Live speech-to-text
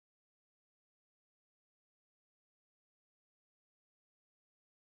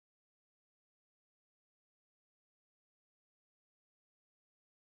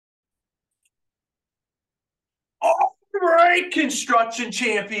All right, construction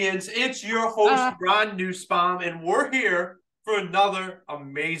champions, it's your host, Ron Newsbaum, and we're here for another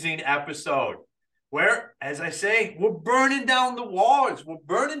amazing episode where, as I say, we're burning down the walls, we're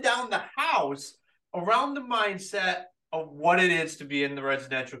burning down the house around the mindset of what it is to be in the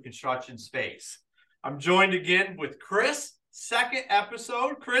residential construction space. I'm joined again with Chris, second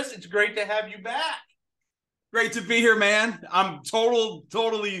episode. Chris, it's great to have you back. Great to be here, man. I'm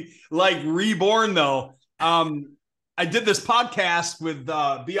totally like reborn though. I did this podcast with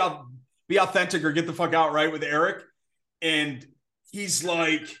Be Authentic or Get the Fuck Out, right, with Eric, and he's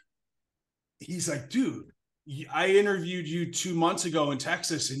like, dude, I interviewed you 2 months ago in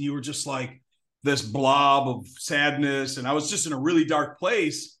Texas, and you were just like this blob of sadness, and I was just in a really dark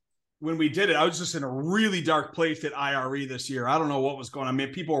place when we did it. I was just in a really dark place at IRE this year. I don't know what was going on. I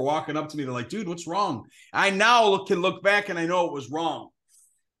mean, people were walking up to me, they're like, dude, what's wrong? I now can look back and I know it was wrong.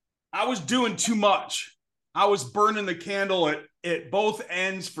 I was doing too much. I was burning the candle at both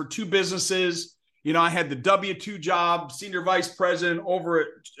ends for two businesses. You know, I had the W-2 job, senior vice president over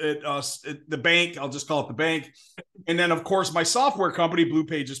at the bank. I'll just call it the bank. And then, of course, my software company, Blue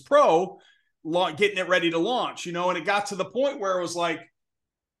Pages Pro, getting it ready to launch, you know, and it got to the point where it was like,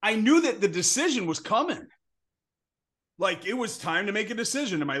 I knew that the decision was coming. Like, it was time to make a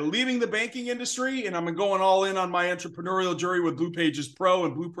decision. Am I leaving the banking industry and I'm going all in on my entrepreneurial journey with Blue Pages Pro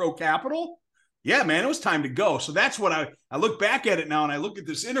and Blue Pro Capital? Yeah, man, it was time to go. So that's what I look back at it now, and I look at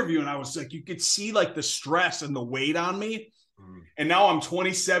this interview, and I was like, you could see like the stress and the weight on me. And now I'm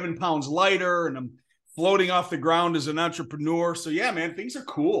 27 pounds lighter, and I'm floating off the ground as an entrepreneur. So yeah, man, things are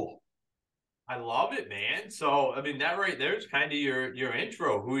cool. I love it, man. So, I mean, that right there is kind of your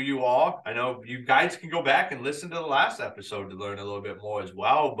intro, who you are. I know you guys can go back and listen to the last episode to learn a little bit more as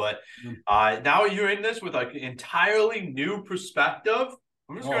well. But now you're in this with like an entirely new perspective.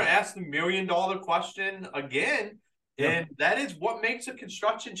 I'm just going to ask the $1 million question again, and that is, what makes a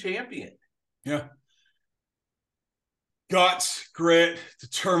construction champion? Yeah. Guts, grit,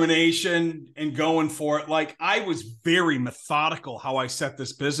 determination, and going for it. Like, I was very methodical how I set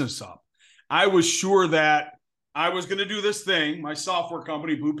this business up. I was sure that I was going to do this thing, my software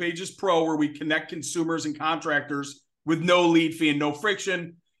company, Blue Pages Pro, where we connect consumers and contractors with no lead fee and no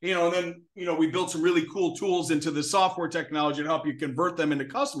friction. You know, and then, you know, we built some really cool tools into the software technology to help you convert them into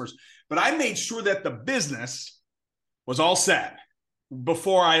customers. But I made sure that the business was all set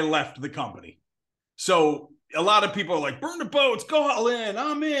before I left the company. So a lot of people are like, burn the boats, go all in,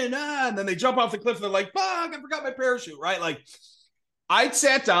 I'm in. And then they jump off the cliff and they're like, fuck, I forgot my parachute, right? Like, I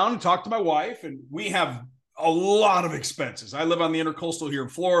sat down and talked to my wife, and we have a lot of expenses. I live on the intercoastal here in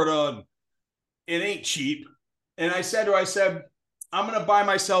Florida, and it ain't cheap. And I said to her, I'm going to buy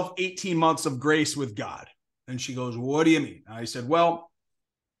myself 18 months of grace with God. And she goes, what do you mean? I said, well,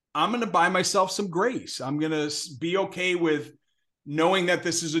 I'm going to buy myself some grace. I'm going to be okay with knowing that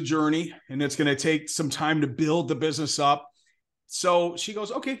this is a journey and it's going to take some time to build the business up. So she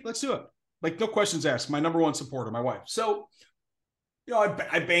goes, okay, let's do it. Like, no questions asked. My number one supporter, my wife. So, you know,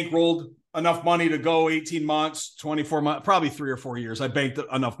 I bankrolled enough money to go 18 months, 24 months, probably 3 or 4 years. I banked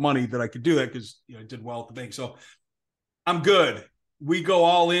enough money that I could do that because, you know, I did well at the bank. So I'm good. We go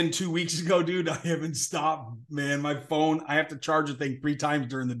all in 2 weeks ago, dude. I haven't stopped, man. My phone, I have to charge the thing 3 times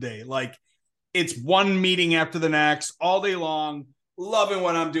during the day. Like, it's one meeting after the next all day long, loving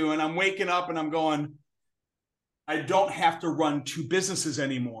what I'm doing. I'm waking up and I'm going, I don't have to run 2 businesses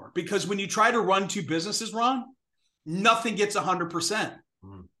anymore. Because when you try to run 2 businesses, Ron, nothing gets 100%.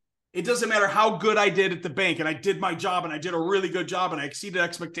 It doesn't matter how good I did at the bank, and I did my job, and I did a really good job, and I exceeded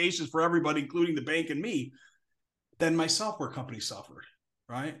expectations for everybody, including the bank and me. Then my software company suffered,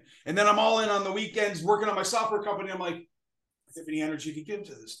 right? And then I'm all in on the weekends working on my software company. I'm like, I have any energy to give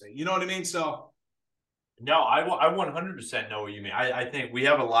to this thing. You know what I mean? So, no, I 100% know what you mean. I think we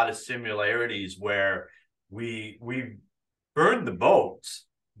have a lot of similarities where we burned the boats,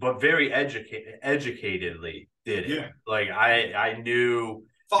 but very educatedly did it. Yeah. Like, I knew.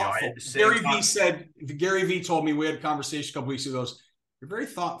 Thoughtful. Gary Vee told me, we had a conversation a couple weeks ago, you're very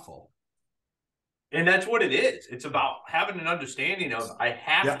thoughtful. And that's what it is. It's about having an understanding of, I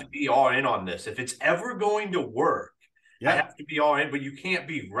have to be all in on this. If it's ever going to work, I have to be all in, but you can't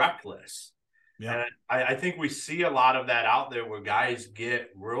be reckless. Yeah. And I think we see a lot of that out there where guys get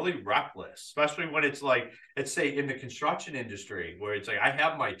really reckless, especially when it's like, let's say in the construction industry, where it's like, I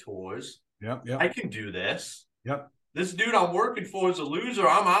have my tours. I can do this. This dude I'm working for is a loser.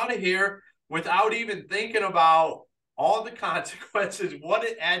 I'm out of here, without even thinking about all the consequences, what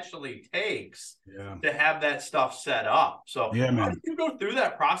it actually takes to have that stuff set up. So how did you go through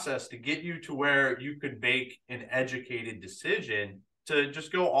that process to get you to where you could make an educated decision to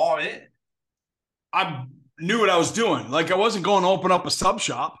just go all in? knew what I was doing. Like I wasn't going to open up a sub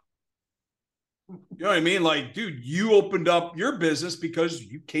shop. You know what I mean? Like, dude, you opened up your business because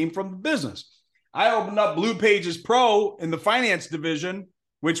you came from the business. I opened up Blue Pages Pro in the finance division,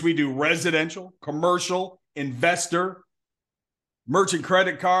 which we do residential, commercial, investor, merchant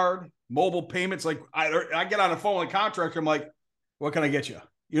credit card, mobile payments. Like I get on the phone with a contractor. I'm like, what can I get you?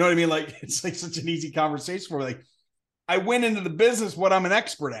 You know what I mean? Like, it's like such an easy conversation for me. Like, I went into the business what I'm an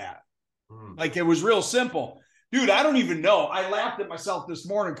expert at. Like, it was real simple. Dude, I don't even know. I laughed at myself this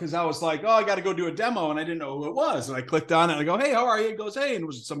morning because I was like, oh, I got to go do a demo. And I didn't know who it was. And I clicked on it and I go, hey, how are you? He goes, hey. And it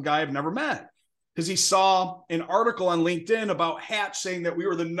was some guy I've never met. Because he saw an article on LinkedIn about Hatch saying that we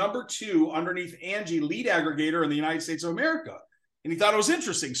were the number 2 underneath Angie lead aggregator in the United States of America. And he thought it was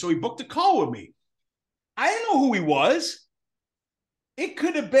interesting. So he booked a call with me. I didn't know who he was. It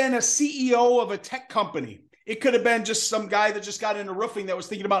could have been a CEO of a tech company. It could have been just some guy that just got into roofing that was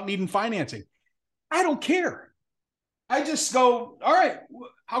thinking about needing financing. I don't care. I just go, all right,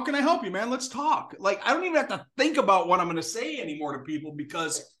 how can I help you, man? Let's talk. Like, I don't even have to think about what I'm going to say anymore to people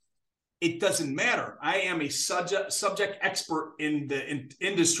because it doesn't matter. I am a subject expert in the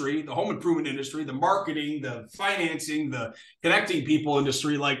industry, the home improvement industry, the marketing, the financing, the connecting people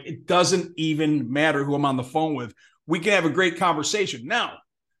industry. Like, it doesn't even matter who I'm on the phone with. We can have a great conversation. Now,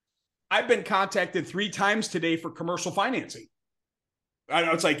 I've been contacted 3 times today for commercial financing. I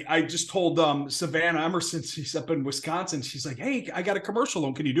know, it's like, I just told Savannah Emerson, she's up in Wisconsin. She's like, hey, I got a commercial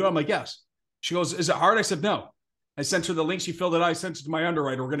loan. Can you do it? I'm like, yes. She goes, is it hard? I said, no. I sent her the link. She filled it out. I sent it to my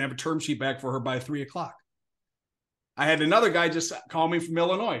underwriter. We're going to have a term sheet back for her by 3:00. I had another guy just call me from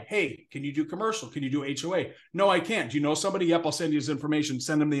Illinois. Hey, can you do commercial? Can you do HOA? No, I can't. Do you know somebody? Yep, I'll send you his information.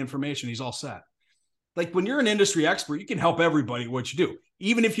 Send him the information. He's all set. Like, when you're an industry expert, you can help everybody what you do.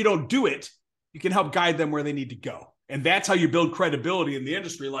 Even if you don't do it, you can help guide them where they need to go. And that's how you build credibility in the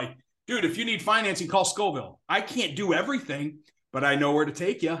industry. Like, dude, if you need financing, call Scoville. I can't do everything, but I know where to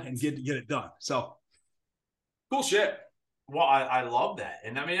take you and get it done. So, cool shit. Well, I love that.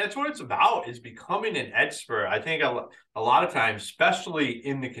 And I mean, that's what it's about, is becoming an expert. I think a lot of times, especially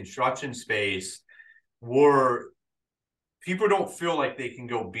in the construction space, where people don't feel like they can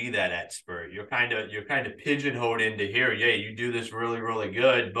go be that expert. You're kind of pigeonholed into here. Yeah, you do this really, really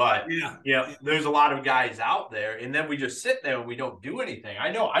good, but there's a lot of guys out there, and then we just sit there and we don't do anything.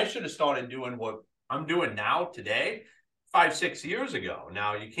 I know I should have started doing what I'm doing now today 5-6 years ago.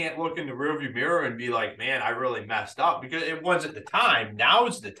 Now, you can't look in the rearview mirror and be like, man, I really messed up, because it wasn't the time. Now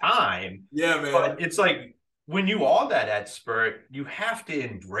is the time. Yeah, man. But it's like, when you are that expert, you have to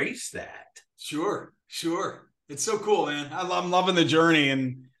embrace that. Sure. It's so cool, man. I'm loving the journey.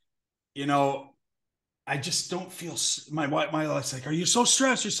 And, you know, I just don't feel, my wife's like, are you so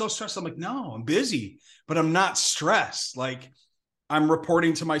stressed? You're so stressed. I'm like, no, I'm busy, but I'm not stressed. Like, I'm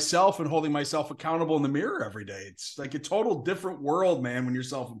reporting to myself and holding myself accountable in the mirror every day. It's like a total different world, man, when you're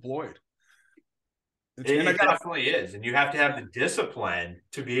self-employed. It definitely is. And you have to have the discipline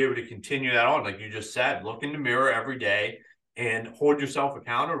to be able to continue that on. Like you just said, look in the mirror every day and hold yourself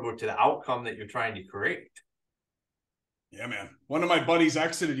accountable to the outcome that you're trying to create. Yeah, man. One of my buddies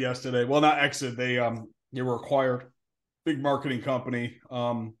exited yesterday. Well, not exited. They were acquired. Big marketing company.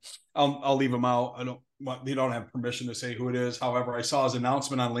 I'll leave them out. They don't have permission to say who it is. However, I saw his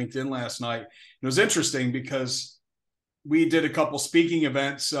announcement on LinkedIn last night. It was interesting because we did a couple speaking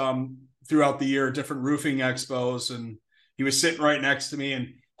events throughout the year, different roofing expos, and he was sitting right next to me,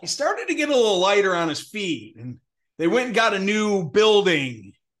 and he started to get a little lighter on his feet, and they went and got a new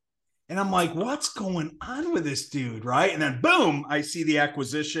building. And I'm like, what's going on with this dude, right? And then boom, I see the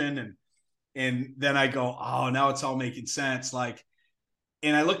acquisition, and then I go, oh, now it's all making sense. Like,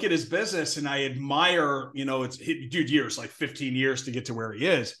 and I look at his business and I admire, dude, years, like 15 years to get to where he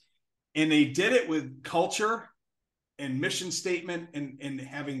is. And they did it with culture and mission statement and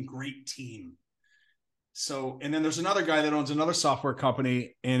having great team. So, and then there's another guy that owns another software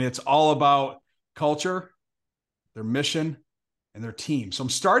company, and it's all about culture, their mission, and their team. So I'm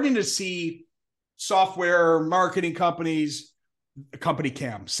starting to see software marketing companies, company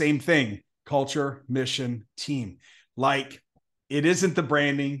cam, same thing, culture, mission, team. Like, it isn't the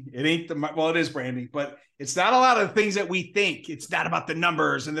branding. It ain't it is branding, but it's not a lot of the things that we think. It's not about the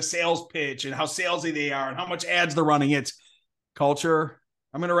numbers and the sales pitch and how salesy they are and how much ads they're running. It's culture.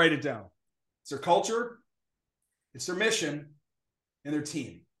 I'm going to write it down. It's their culture, it's their mission, and their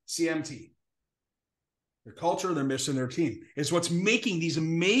team, CMT. Their culture, their mission, their team is what's making these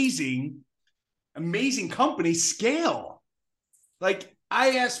amazing companies scale. Like,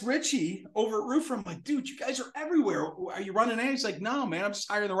 I asked Richie over at Roofer, I'm like, dude, you guys are everywhere. Are you running ads? He's like, no, man, I'm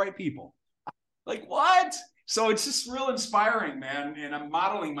just hiring the right people. Like, what? So it's just real inspiring, man. And I'm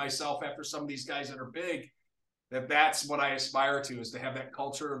modeling myself after some of these guys that are big. that's what I aspire to, is to have that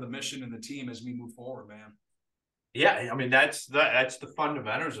culture of the mission and the team as we move forward, man. Yeah, I mean that's the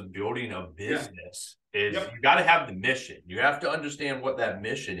fundamentals of building a business. Is you got to have the mission. You have to understand what that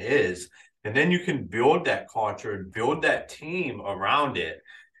mission is, and then you can build that culture and build that team around it.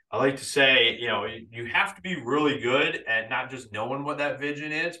 I like to say, you have to be really good at not just knowing what that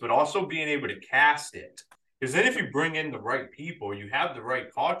vision is, but also being able to cast it. Because then if you bring in the right people, you have the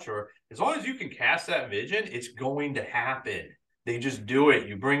right culture, as long as you can cast that vision, it's going to happen. They just do it.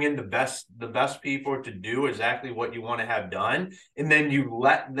 You bring in the best people to do exactly what you want to have done, and then you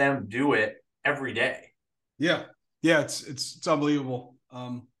let them do it every day. Yeah. It's unbelievable.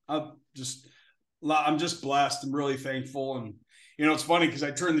 I'm just blessed. I'm really thankful. And it's funny because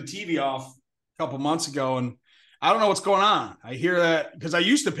I turned the TV off a couple months ago, and I don't know what's going on. I hear that because I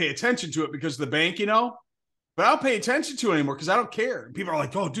used to pay attention to it because of the bank, but I don't pay attention to it anymore because I don't care. And people are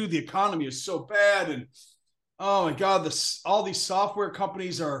like, "Oh, dude, the economy is so bad," and oh my God, all these software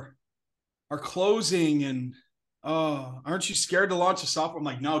companies are closing, and aren't you scared to launch a software? I'm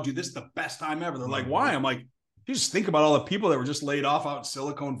like, no, dude, this is the best time ever. They're like, why? I'm like, you just think about all the people that were just laid off out in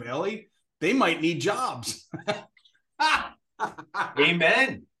Silicon Valley. They might need jobs.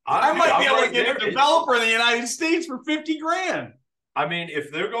 Amen. I might be able to get a developer in the United States for $50,000. I mean,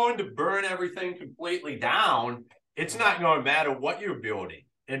 if they're going to burn everything completely down, it's not going to matter what you're building.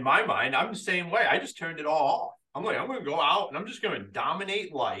 In my mind, I'm the same way. I just turned it all off. I'm like, I'm going to go out and I'm just going to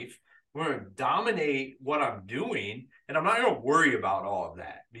dominate life. I'm going to dominate what I'm doing, and I'm not going to worry about all of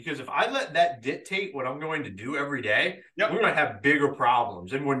that. Because if I let that dictate what I'm going to do every day, we're going to have bigger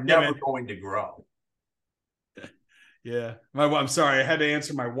problems, and we're never going to grow. Yeah. I'm sorry. I had to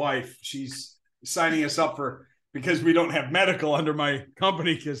answer my wife. She's signing us up because we don't have medical under my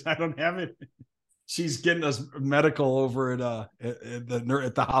company because I don't have it. She's getting us medical over at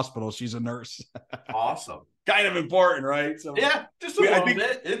the hospital. She's a nurse. Awesome. Kind of important, right? So yeah, just a little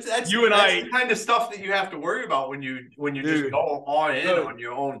bit. That's the kind of stuff that you have to worry about when you just go all in on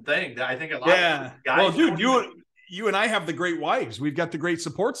your own thing. I think a lot of guys. Well, dude, you and I have the great wives. We've got the great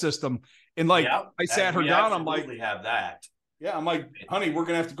support system. And I sat her down. I'm like, have that. Yeah, I'm like, honey, we're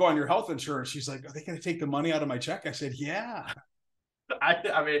gonna have to go on your health insurance. She's like, are they gonna take the money out of my check? I said, yeah.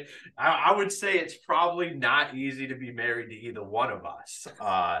 I mean, I would say it's probably not easy to be married to either one of us.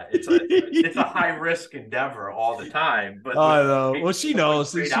 It's a high risk endeavor all the time. But I know. Well, she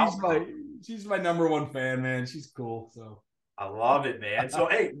knows. She's my number one fan, man. She's cool. So I love it, man. So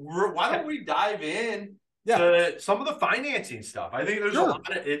hey, why don't we dive in to some of the financing stuff? I think there's a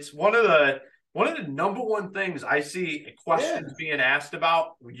lot of. It's one of the number one things I see questions being asked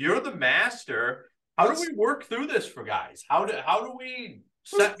about. You're the master. How do we work through this for guys? How do we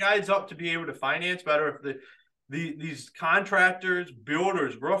set guys up to be able to finance better? If these contractors,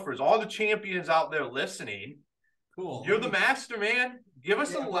 builders, roofers, all the champions out there listening, cool. You're the master, man. Give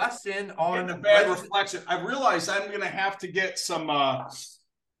us a lesson on the bad reflection. I realized I'm going to have to get some.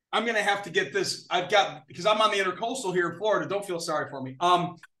 I'm going to have to get this. Because I'm on the intercoastal here in Florida. Don't feel sorry for me.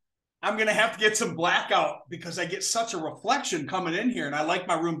 I'm going to have to get some blackout because I get such a reflection coming in here. And I like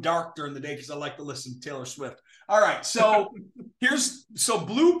my room dark during the day because I like to listen to Taylor Swift. All right. So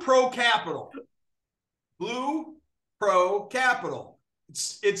Blue Pro Capital. Blue Pro Capital.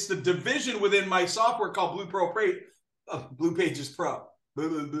 It's the division within my software called Blue Pages Pro.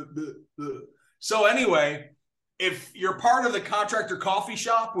 So anyway, if you're part of the Contractor Coffee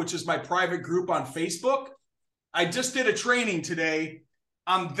Shop, which is my private group on Facebook, I just did a training today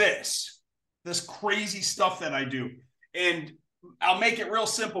on this crazy stuff that I do. And I'll make it real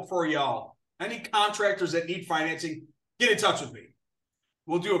simple for y'all. Any contractors that need financing, get in touch with me.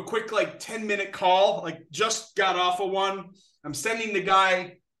 We'll do a quick 10-minute call. Just got off of one. I'm sending the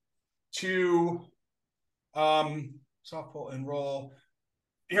guy to softball enroll.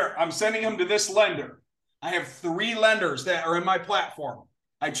 Here, I'm sending him to this lender. I have 3 lenders that are in my platform.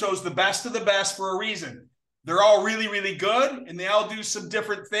 I chose the best of the best for a reason. They're all really, really good, and they all do some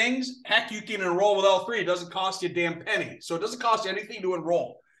different things. Heck, you can enroll with all 3. It doesn't cost you a damn penny. So it doesn't cost you anything to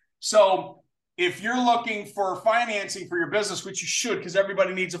enroll. So if you're looking for financing for your business, which you should because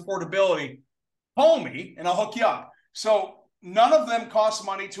everybody needs affordability, call me, and I'll hook you up. So none of them cost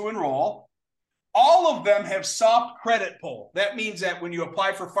money to enroll. All of them have soft credit pull. That means that when you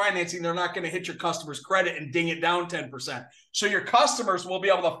apply for financing, they're not going to hit your customer's credit and ding it down 10%. So your customers will be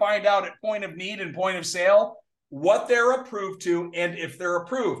able to find out at point of need and point of sale what they're approved to and if they're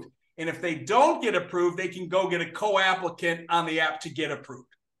approved. And if they don't get approved, they can go get a co-applicant on the app to get approved.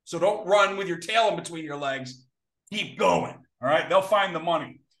 So don't run with your tail in between your legs. Keep going. All right. They'll find the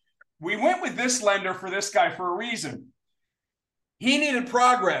money. We went with this lender for this guy for a reason. He needed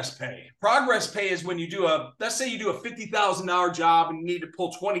progress pay. Progress pay is when you do let's say you do a $50,000 job and you need to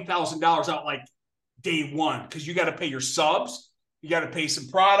pull $20,000 out like day one, because you got to pay your subs, you got to pay some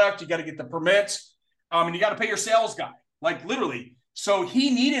product, you got to get the permits, and you got to pay your sales guy, like literally. So he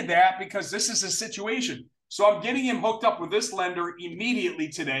needed that because this is his situation. So I'm getting him hooked up with this lender immediately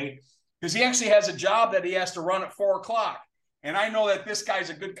today, because he actually has a job that he has to run at 4:00. And I know that this guy's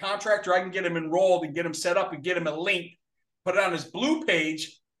a good contractor. I can get him enrolled and get him set up and get him a link, put it on his blue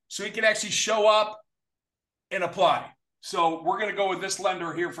page so he can actually show up and apply. So we're going to go with this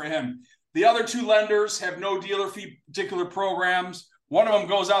lender here for him. The other two lenders have no dealer fee particular programs. One of them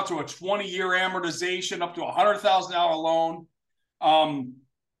goes out to a 20-year amortization, up to a $100,000 loan.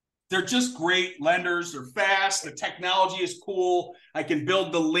 They're just great lenders. They're fast. The technology is cool. I can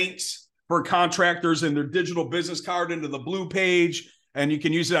build the links for contractors and their digital business card into the blue page, and you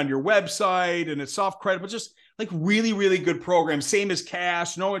can use it on your website, and it's soft credit, but just like really, really good program. Same as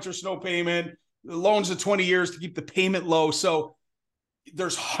cash, no interest, no payment, loans of 20 years to keep the payment low. So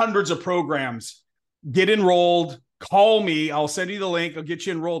there's hundreds of programs. Get enrolled, call me. I'll send you the link. I'll get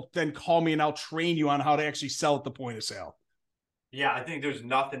you enrolled. Then call me and I'll train you on how to actually sell at the point of sale. Yeah, I think there's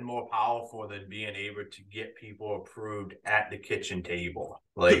nothing more powerful than being able to get people approved at the kitchen table.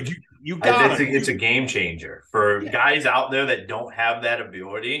 Like, you got it. It's a game changer for guys out there that don't have that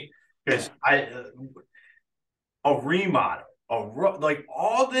ability. Because a remodel, like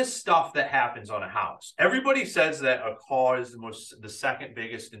all this stuff that happens on a house. Everybody says that a car is the second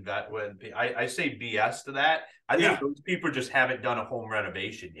biggest investment. I say BS to that. I think those people just haven't done a home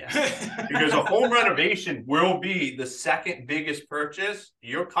renovation yet. Because a home renovation will be the second biggest purchase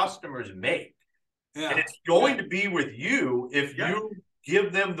your customers make. Yeah. And it's going to be with you if you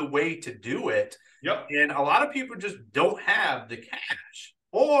give them the way to do it. Yep. And a lot of people just don't have the cash.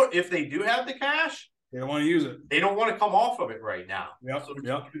 Or if they do have the cash, they don't want to use it. They don't want to come off of it right now. Yep.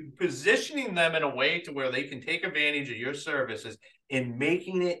 So positioning them in a way to where they can take advantage of your services and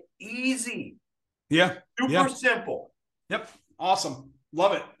making it easy. Yeah. Super simple. Yep. Awesome.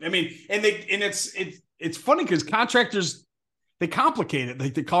 Love it. I mean, and it's funny because contractors, they complicate it.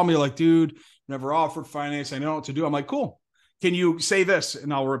 Like they call me like, dude, never offered finance. I know what to do. I'm like, cool. Can you say this?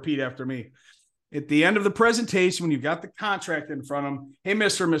 And I'll repeat after me. At the end of the presentation, when you've got the contract in front of them, hey,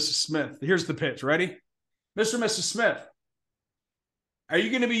 Mr. and Mrs. Smith, here's the pitch. Ready? Mr. and Mrs. Smith, are you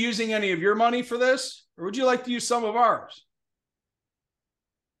going to be using any of your money for this? Or would you like to use some of ours?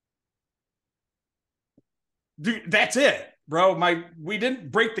 Dude, that's it, bro. We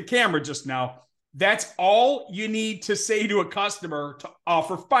didn't break the camera just now. That's all you need to say to a customer to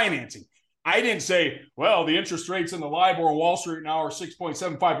offer financing. I didn't say, well, the interest rates in the LIBOR and Wall Street now are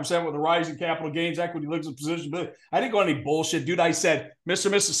 6.75% with a rise in capital gains, equity, liquid position. I didn't go any bullshit, dude. I said, Mr.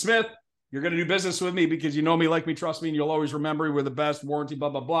 and Mrs. Smith, you're going to do business with me because you know me, like me, trust me, and you'll always remember we're the best, warranty, blah,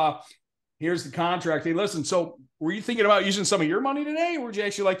 blah, blah. Here's the contract. Hey, listen, so were you thinking about using some of your money today, or would you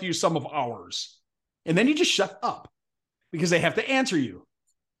actually like to use some of ours? And then you just shut up because they have to answer you.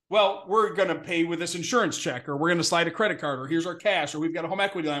 Well, we're going to pay with this insurance check, or we're going to slide a credit card, or here's our cash, or we've got a home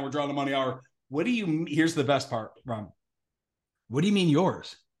equity line we're drawing the money out. What do you, here's the best part, Ron. What do you mean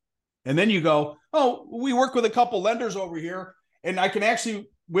yours? And then you go, oh, we work with a couple lenders over here, and I can actually,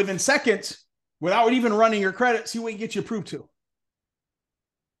 within seconds, without even running your credit, see what we can get you approved to.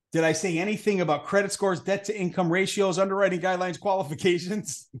 Did I say anything about credit scores, debt to income ratios, underwriting guidelines,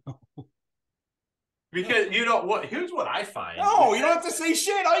 qualifications? No. Because you know what? Here's what I find. No, you don't have to say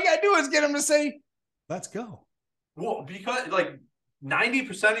shit. All you gotta do is get them to say, "Let's go." Well, because like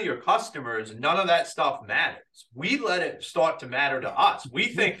 90% of your customers, none of that stuff matters. We let it start to matter to us. We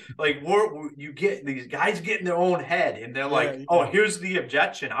think like you get these guys get in their own head, and they're like, "Oh, here's the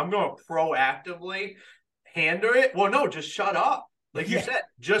objection. I'm going to proactively handle it." Well, no, just shut up. Like you said,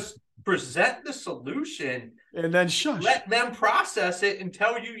 just present the solution, and then shush. Let them process it and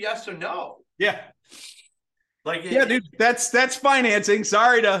tell you yes or no. Yeah. Like, dude, that's financing.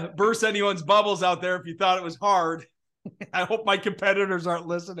 Sorry to burst anyone's bubbles out there if you thought it was hard. I hope my competitors aren't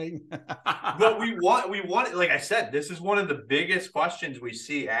listening. But we want, like I said, this is one of the biggest questions we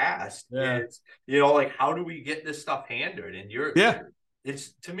see asked. Is, like, how do we get this stuff handled? And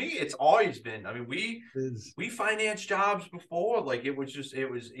it's, to me, it's always been, I mean, we financed jobs before, like it was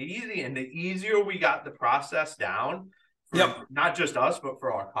easy. And the easier we got the process down, not just us, but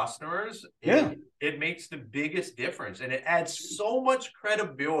for our customers, it makes the biggest difference, and it adds so much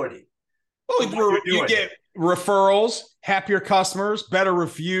credibility. Well, you get referrals, happier customers, better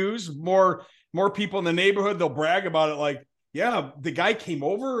reviews, more people in the neighborhood. They'll brag about it. Like, yeah, the guy came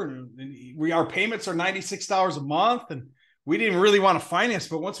over, and our payments are $96 a month, and we didn't really want to finance,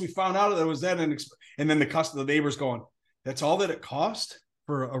 but once we found out that it was that, and then the neighbors going, That's all that it cost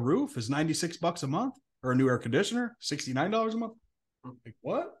for a roof is $96 a month, or a new air conditioner, $69 a month. Like,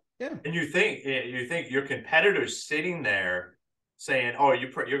 what? Yeah. And you think your competitor's sitting there saying, "Oh,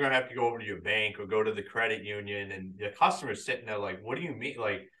 you're going to have to go over to your bank or go to the credit union," and the customer's sitting there like, "What do you mean?"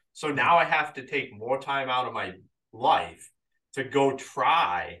 Like, so now I have to take more time out of my life to go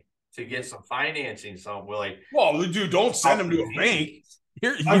try to get some financing. So we're like, well, dude, don't send them to a bank.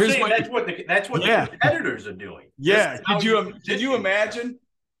 I'm saying that's what the competitors are doing. Yeah. Could you imagine?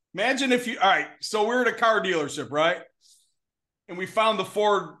 Imagine if all right, so we're at a car dealership, right? And we found the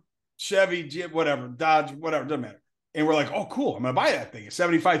Ford, Chevy, whatever, Dodge, whatever, doesn't matter. And we're like, oh, cool, I'm going to buy that thing. It's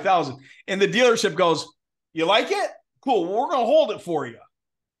 $75,000. And the dealership goes, you like it? Cool, well, we're going to hold it for you.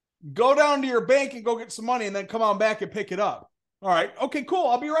 Go down to your bank and go get some money and then come on back and pick it up. All right, okay, cool,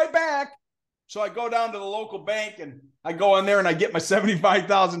 I'll be right back. So I go down to the local bank and I go in there and I get my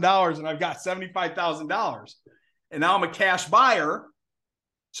 $75,000 and I've got $75,000. And now I'm a cash buyer.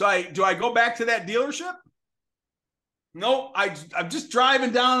 So do I go back to that dealership? No, I'm just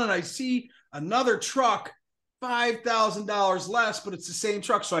driving down and I see another truck, $5,000 less, but it's the same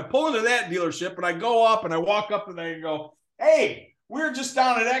truck. So I pull into that dealership and I go up and I walk up and I go, hey, we're just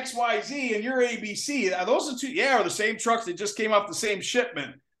down at XYZ and you're ABC. Are those the two? Yeah, are the same trucks that just came off the same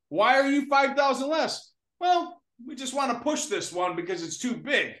shipment. Why are you $5,000 less? Well, we just want to push this one because it's too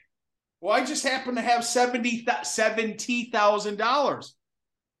big. Well, I just happen to have $70,000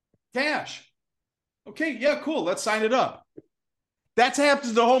 cash. Okay, yeah, cool. Let's sign it up. That's happens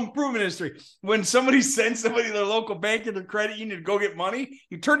in the home improvement industry. When somebody sends somebody to their local bank or their credit union to go get money,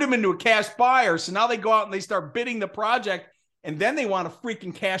 you turn them into a cash buyer. So now they go out and they start bidding the project, and then they want a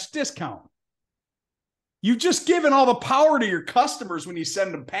freaking cash discount. You've just given all the power to your customers when you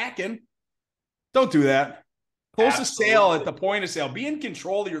send them packing. Don't do that. Close a sale at the point of sale. Be in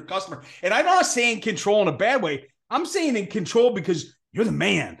control of your customer. And I'm not saying control in a bad way. I'm saying in control because you're the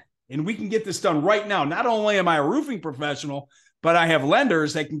man. And we can get this done right now. Not only am I a roofing professional, but I have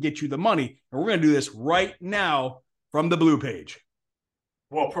lenders that can get you the money. And we're going to do this right now from the Blue Page.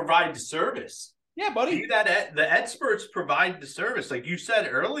 Well, provide the service. Yeah, buddy. The experts provide the service. Like you said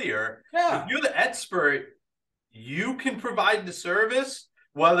earlier, if you're the expert, you can provide the service,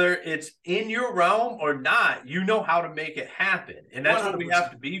 whether it's in your realm or not. You know how to make it happen. And that's 100%. What we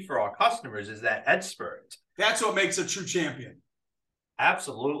have to be for our customers, is that expert. That's what makes a true champion.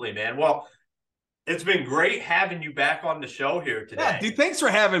 Absolutely, man. Well, it's been great having you back on the show here today. Yeah, dude, thanks for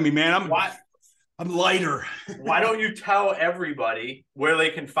having me, man. I'm lighter. Why don't you tell everybody where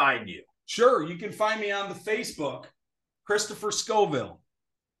they can find you? Sure. You can find me on the Facebook, Christopher Scoville.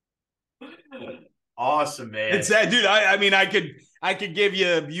 Awesome, man. It's that, dude. I mean, I could give you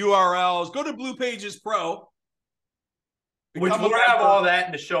URLs. Go to Blue Pages Pro. Which we'll have all that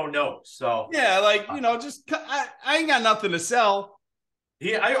in the show notes. So yeah, just I ain't got nothing to sell.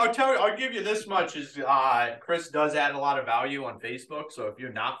 Yeah, I'll give you this much: is Chris does add a lot of value on Facebook. So if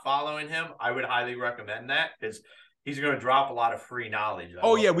you're not following him, I would highly recommend that, because he's going to drop a lot of free knowledge.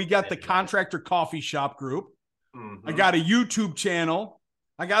 Oh yeah, we got the Contractor Coffee Shop group. Mm-hmm. I got a YouTube channel.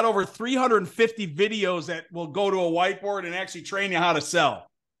 I got over 350 videos that will go to a whiteboard and actually train you how to sell.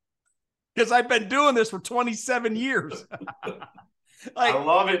 Because I've been doing this for 27 years. I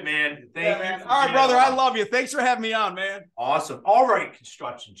love it, man. Thank you. Man. All right, brother. I love you. Thanks for having me on, man. Awesome. All right,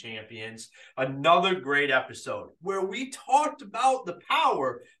 construction champions. Another great episode where we talked about the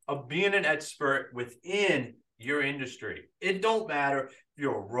power of being an expert within your industry. It don't matter if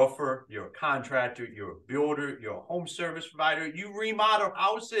you're a roofer, you're a contractor, you're a builder, you're a home service provider, you remodel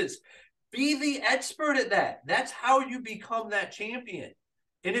houses. Be the expert at that. That's how you become that champion.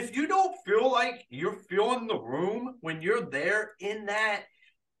 And if you don't feel like you're filling the room when you're there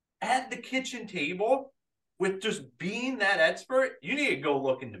at the kitchen table with just being that expert, you need to go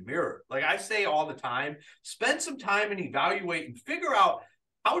look in the mirror. Like I say all the time, spend some time and evaluate and figure out,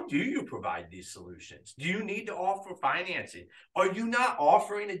 how do you provide these solutions? Do you need to offer financing? Are you not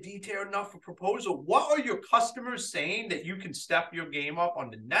offering a detailed enough proposal? What are your customers saying that you can step your game up on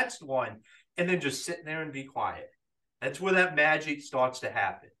the next one, and then just sit there and be quiet? That's where that magic starts to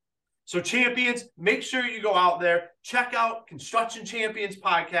happen. So champions, make sure you go out there, check out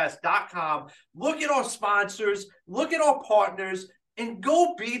constructionchampionspodcast.com, look at our sponsors, look at our partners, and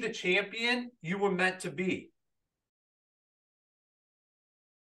go be the champion you were meant to be.